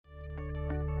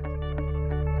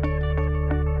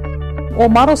Well,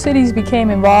 Model Cities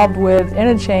became involved with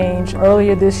EnerChange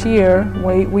earlier this year.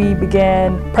 We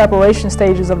began preparation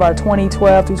stages of our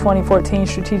 2012 through 2014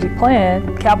 strategic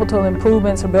plan. Capital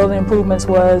improvements or building improvements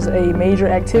was a major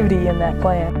activity in that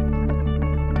plan.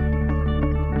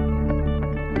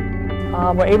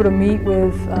 We're able to meet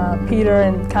with Peter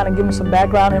and kind of give him some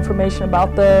background information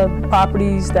about the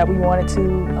properties that we wanted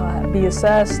to be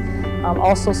assessed.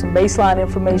 Also some baseline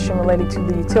information related to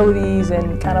the utilities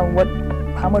and kind of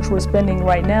how much we're spending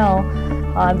right now.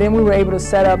 Then we were able to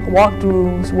set up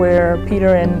walkthroughs where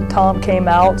Peter and Tom came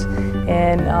out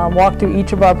and walked through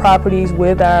each of our properties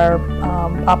with our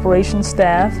operations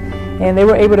staff, and they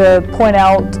were able to point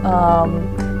out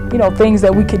things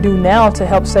that we could do now to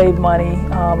help save money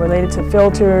related to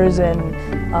filters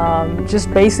and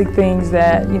just basic things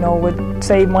that would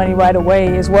save money right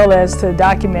away, as well as to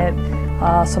document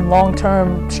some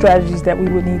long-term strategies that we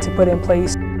would need to put in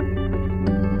place.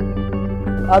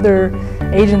 Other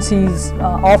agencies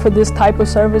offer this type of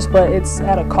service, but it's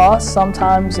at a cost,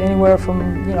 sometimes anywhere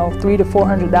from $300 to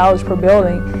 $400 per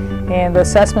building. And the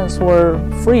assessments were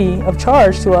free of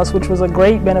charge to us, which was a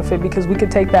great benefit because we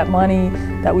could take that money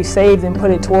that we saved and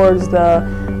put it towards the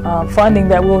funding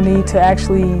that we'll need to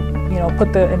actually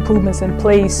put the improvements in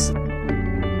place.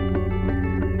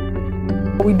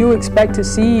 We do expect to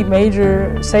see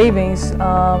major savings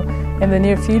in the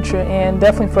near future, and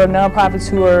definitely for nonprofits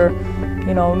who are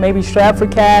maybe strapped for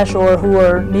cash or who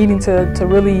are needing to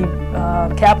really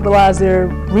capitalize their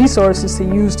resources to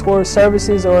use towards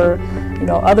services or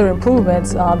other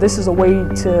improvements. This is a way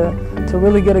to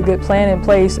really get a good plan in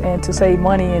place and to save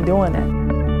money in doing that.